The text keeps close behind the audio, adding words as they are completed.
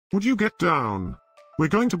Would you get down? We're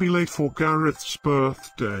going to be late for Gareth's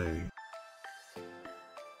birthday.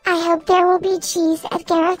 I hope there will be cheese at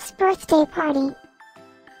Gareth's birthday party.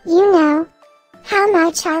 You know how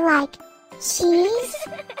much I like cheese.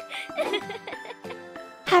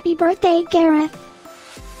 Happy birthday, Gareth.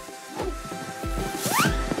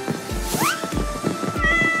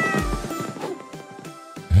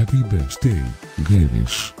 Happy birthday,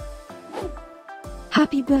 Davies.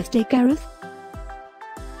 Happy birthday, Gareth.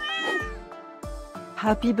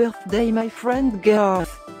 Happy birthday, my friend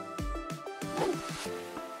Gareth.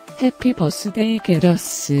 Happy birthday,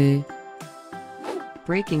 Gareth.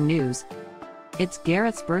 Breaking news. It's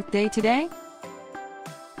Gareth's birthday today?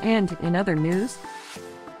 And in other news,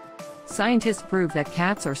 scientists prove that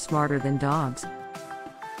cats are smarter than dogs.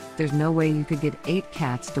 There's no way you could get 8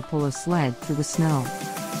 cats to pull a sled through the snow.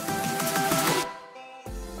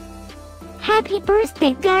 Happy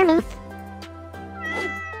birthday, Gareth.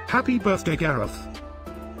 Happy birthday, Gareth.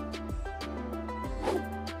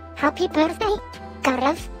 Happy birthday,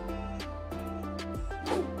 Gareth.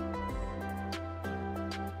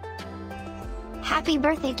 Happy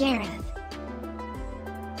birthday, Gareth.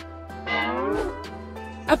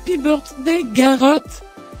 Happy birthday, Gareth.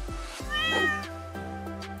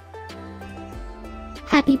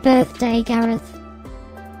 Happy birthday, Gareth.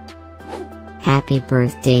 Happy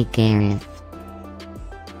birthday, Gareth.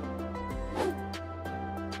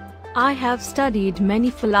 I have studied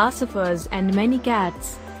many philosophers and many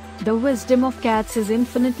cats. The wisdom of cats is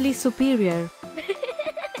infinitely superior.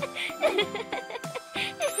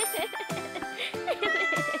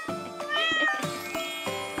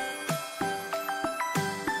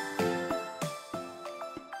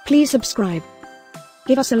 Please subscribe,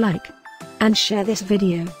 give us a like, and share this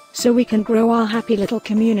video, so we can grow our happy little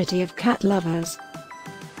community of cat lovers.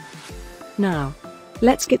 Now,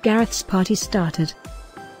 let's get Gareth's party started.